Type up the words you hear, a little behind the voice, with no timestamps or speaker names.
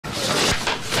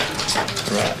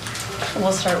Right.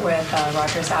 We'll start with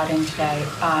Rogers' outing today.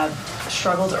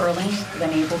 Struggled early,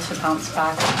 then able to bounce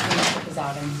back with his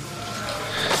outing.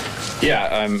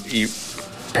 Yeah, you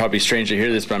probably strange to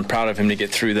hear this, but I'm proud of him to get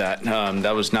through that.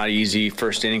 That was not easy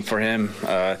first inning for him.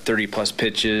 30-plus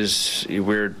pitches.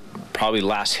 We're probably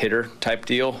last hitter type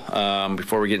deal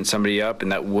before we're getting somebody up,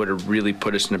 and that would have really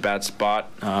put us in a bad spot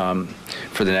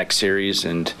for the next series.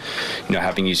 And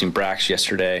having using Brax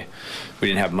yesterday, we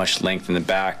didn't have much length in the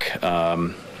back.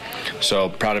 So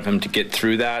proud of him to get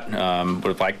through that. Would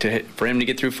have liked for him to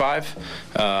get through 5,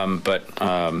 but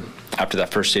after that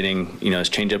first inning, his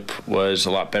changeup was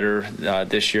a lot better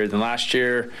this year than last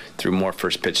year. Threw more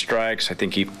first pitch strikes. I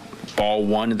think he ball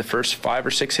 1 to the first 5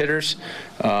 or 6 hitters.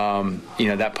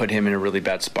 That put him in a really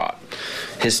bad spot.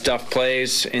 His stuff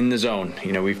plays in the zone.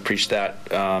 We've preached that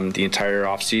the entire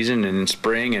offseason and in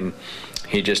spring, and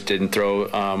he just didn't throw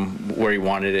where he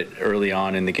wanted it early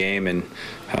on in the game, and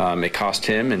it cost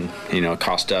him, and it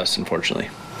cost us, unfortunately.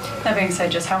 That being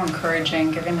said, just how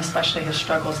encouraging, given especially his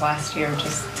struggles last year,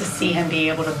 just to see him be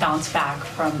able to bounce back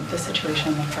from the situation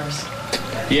in the first.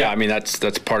 Yeah,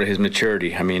 that's part of his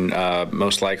maturity.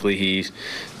 Most likely he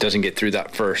doesn't get through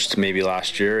that first, maybe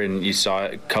last year, and you saw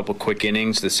a couple quick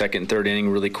innings, the second and third inning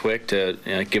really quick to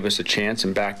give us a chance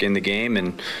and back in the game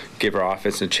and give our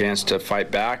offense a chance to fight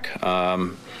back,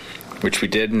 which we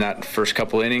did in that first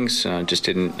couple innings, just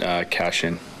didn't cash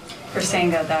in. You're saying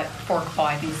that fork ball,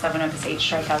 I think 7 of his 8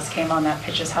 strikeouts came on that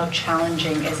pitch. Just how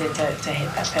challenging is it to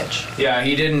hit that pitch? Yeah,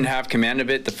 he didn't have command of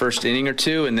it the first inning or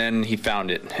two, and then he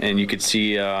found it. And you could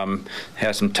see he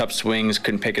had some tough swings,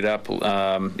 couldn't pick it up,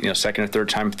 second or third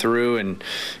time through. And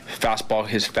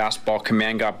his fastball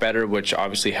command got better, which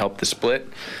obviously helped the split.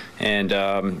 And,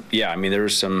 there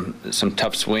was some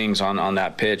tough swings on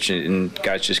that pitch, and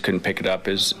guys just couldn't pick it up.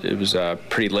 It was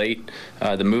pretty late,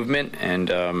 the movement,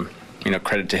 and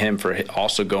credit to him for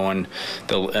also going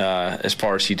as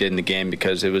far as he did in the game,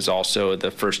 because it was also the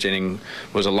first inning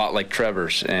was a lot like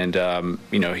Trevor's, and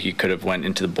he could have went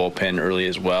into the bullpen early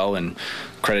as well, and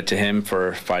credit to him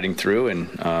for fighting through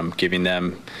and giving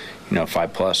them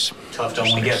 5+. Tough to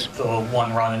only get the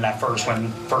 1 run in that first when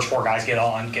first 4 guys get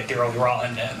the early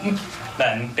run, and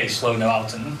then they slow no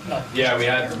outs. Yeah, we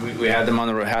had him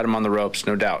on the ropes,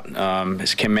 no doubt.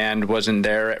 His command wasn't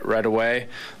there right away,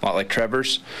 a lot like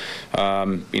Trevor's.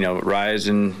 Rise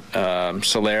and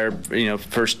Soler,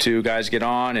 first 2 guys get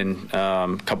on, and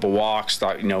a couple walks.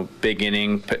 Thought big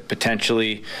inning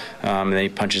potentially, and then he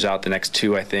punches out the next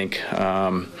 2. I think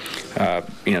trying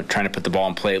to put the ball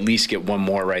in play, at least get 1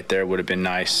 more right there would have been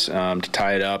nice to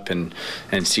tie it up and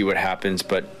see what happens.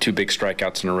 But 2 big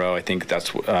strikeouts in a row, I think that's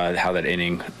how that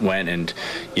inning went. And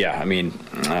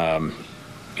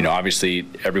obviously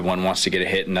everyone wants to get a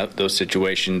hit in those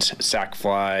situations, sac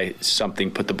fly,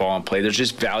 something, put the ball in play. There's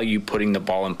just value putting the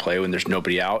ball in play when there's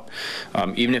nobody out.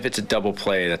 Even if it's a double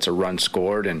play, that's a run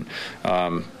scored, and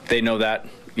they know that.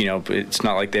 It's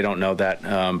not like they don't know that,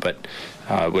 but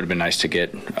it would have been nice to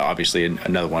get, obviously,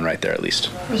 another one right there at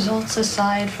least. Results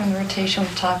aside from the rotation,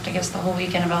 we've talked, I guess, the whole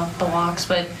weekend about the walks,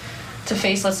 but to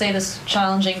face, let's say, this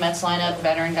challenging Mets lineup,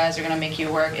 veteran guys are going to make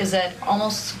you work. Is that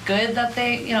almost good that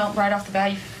they, right off the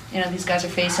bat, these guys are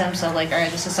facing them, so all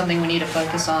right, this is something we need to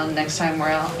focus on next time we're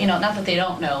out? Not that they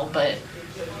don't know, but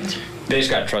they just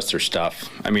got to trust their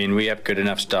stuff. We have good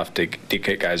enough stuff to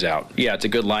get guys out. Yeah, it's a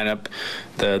good lineup.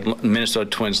 The Minnesota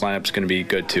Twins lineup is going to be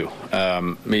good too.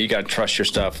 You got to trust your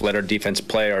stuff. Let our defense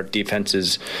play. Our defense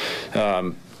is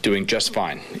doing just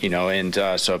fine, and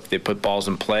so if they put balls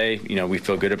in play, we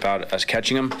feel good about us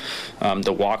catching them.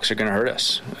 The walks are going to hurt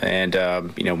us, and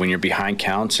when you're behind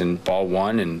counts and ball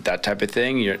 1 and that type of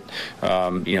thing,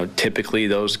 typically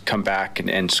those come back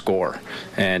and score,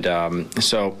 and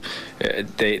so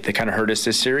they kind of hurt us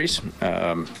this series,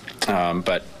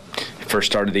 but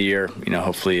first start of the year,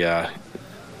 hopefully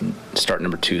start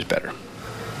number 2 is better.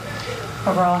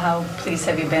 Overall, how pleased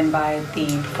have you been by the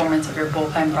performance of your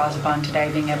bullpen, Braziban,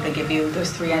 today, being able to give you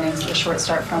those 3 innings, the short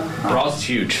start from? Braz is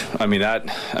huge.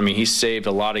 He saved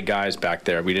a lot of guys back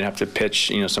there. We didn't have to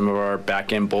pitch, some of our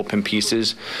back-end bullpen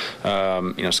pieces.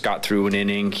 Scott threw an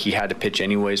inning. He had to pitch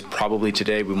anyways, probably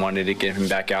today. We wanted to get him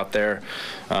back out there.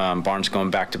 Barnes going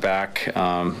back-to-back.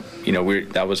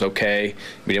 That was okay.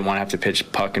 We didn't want to have to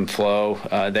pitch puck and flow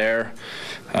there.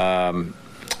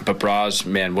 But Braz,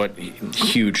 man, what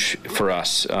huge for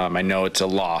us. I know it's a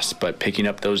loss, but picking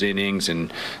up those innings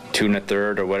and 2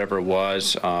 1/3 or whatever it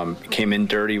was, came in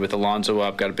dirty with Alonso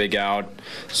up, got a big out.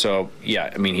 So,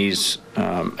 yeah, he's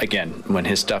again, when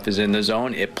his stuff is in the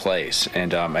zone, it plays.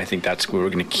 And I think that's where we're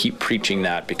going to keep preaching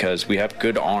that, because we have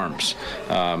good arms.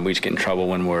 We just get in trouble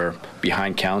when we're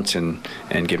behind counts and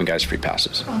giving guys free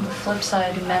passes. On the flip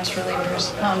side, Mets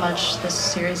relievers, not much this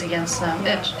series against them.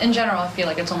 In general, I feel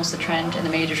like it's almost a trend in the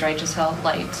majors, right? Just how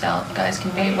lights out guys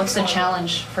can be. What's the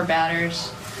challenge for batters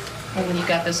when you've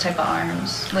got those type of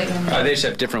arms late in the They just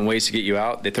have different ways to get you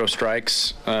out. They throw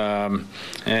strikes,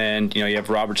 and you have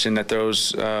Robertson that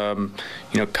throws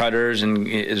cutters and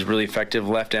is really effective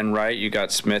left and right. You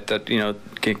got Smith that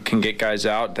can get guys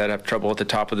out that have trouble at the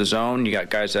top of the zone. You got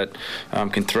guys that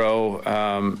can throw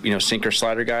sinker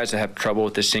slider guys that have trouble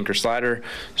with the sinker slider.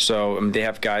 So they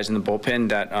have guys in the bullpen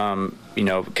that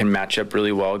can match up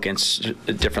really well against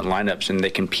different lineups, and they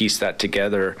can piece that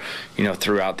together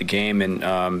throughout the game. And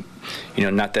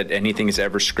not that anything is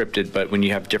ever scripted, but when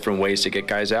you have different ways to get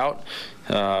guys out,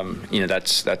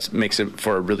 that's makes it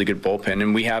for a really good bullpen,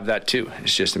 and we have that too.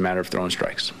 It's just a matter of throwing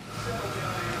strikes.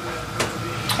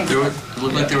 It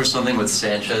looked like there was something with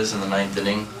Sanchez in the 9th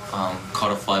inning.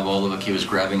 Caught a fly ball, looked like he was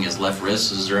grabbing his left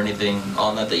wrist. Is there anything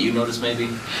on that you noticed maybe?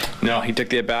 No, he took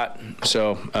the at bat,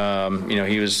 so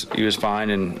he was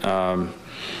fine, and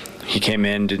he came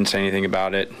in, didn't say anything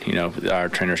about it. Our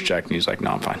trainers checked, and he's like,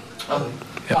 "No, I'm fine."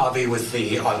 Bobby, with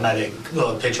the automatic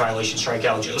pitch violation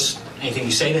strikeout, just anything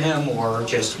you say to him, or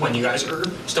just when you guys are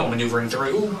still maneuvering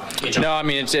through? No, I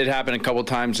mean, it happened a couple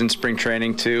times in spring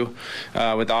training too,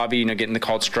 with Avi, getting the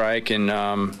called strike, and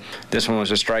this one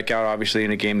was a strikeout, obviously,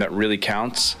 in a game that really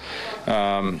counts.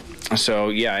 So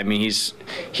yeah, I mean, he's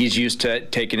used to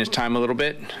taking his time a little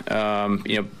bit,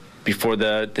 before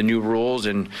the new rules,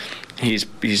 and he's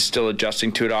still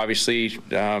adjusting to it. Obviously,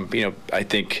 I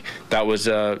think that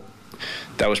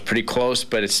was pretty close,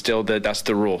 but it's still that's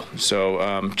the rule.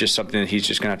 So just something that he's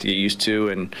just gonna have to get used to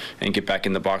and get back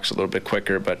in the box a little bit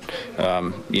quicker. But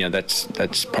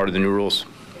that's part of the new rules.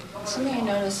 Something I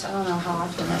noticed, I don't know how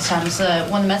often this happens,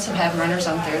 when the Mets have had runners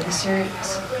on third this year,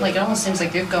 it almost seems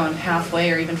like they're going halfway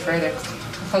or even further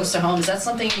close to home. Is that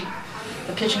something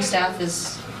the pitching staff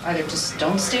is either just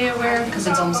don't stay aware of, because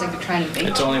it's almost like they're trying to bait?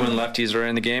 It's only when lefties are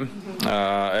in the game.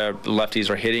 Lefties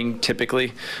are hitting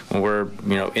typically when we're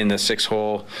in the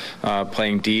 6-hole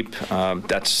playing deep.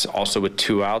 That's also with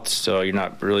 2 outs, so you're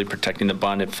not really protecting the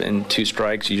bunt. If in 2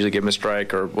 strikes, you usually give them a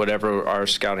strike or whatever our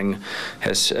scouting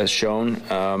has shown.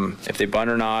 If they bunt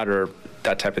or not, or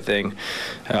that type of thing,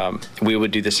 we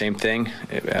would do the same thing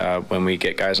when we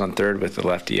get guys on third with the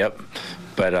lefty up.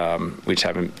 But we just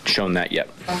haven't shown that yet.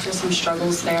 After some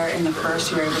struggles there in the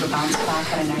first, you were able to bounce back,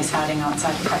 had a nice outing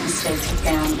outside the cut mistakes with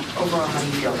Bam. Overall, how do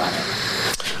you feel about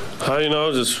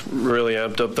it? Just really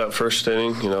amped up that first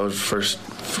inning.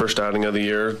 First outing of the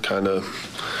year. Kind of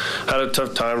had a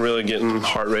tough time really getting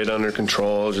heart rate under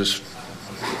control. Just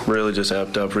really just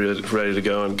amped up, really ready to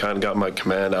go, and kind of got my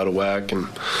command out of whack. And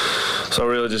so I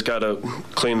really just got to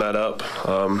clean that up.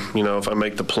 If I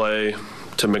make the play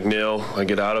to McNeil, I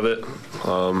get out of it.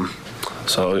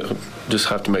 So just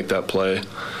have to make that play.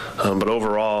 But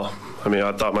overall,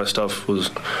 I thought my stuff was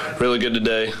really good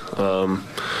today.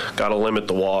 Got to limit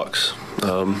the walks,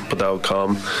 but that would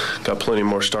come. Got plenty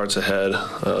more starts ahead.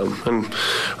 And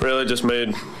really just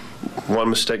made one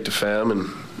mistake to Pham,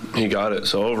 and he got it.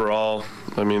 So overall,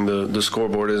 the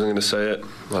scoreboard isn't going to say it.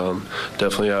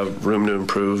 Definitely have room to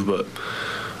improve, but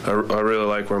I really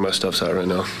like where my stuff's at right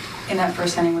now. In that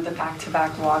first inning with the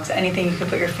back-to-back walks, anything you could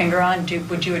put your finger on?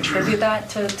 Would you attribute that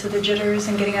to the jitters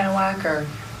and getting out of whack, or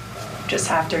just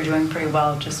after doing pretty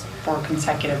well, just 4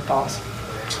 consecutive balls?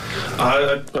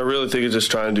 I really think it's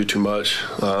just trying to do too much.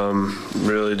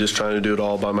 Really just trying to do it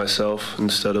all by myself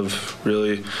instead of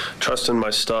really trusting my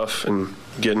stuff and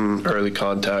getting early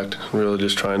contact. Really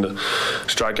just trying to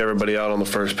strike everybody out on the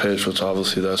first pitch, which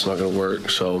obviously that's not going to work.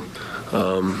 So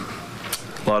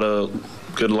a lot of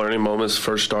good learning moments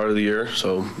first start of the year,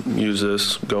 so use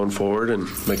this going forward and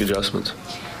make adjustments.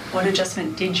 What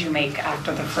adjustment did you make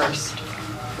after the first?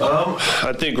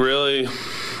 I think really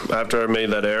after I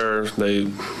made that error, they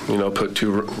put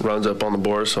 2 runs up on the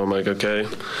board, so I'm like, okay,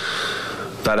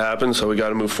 that happened, so we got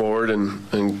to move forward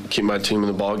and keep my team in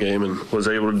the ball game, and was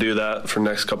able to do that for the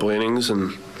next couple innings.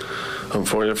 And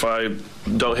unfortunately, if I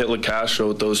don't hit LaCastro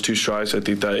with those 2 strikes, I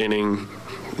think that inning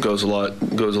goes a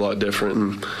lot different,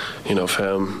 and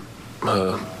Pham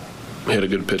hit a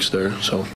good pitch there. So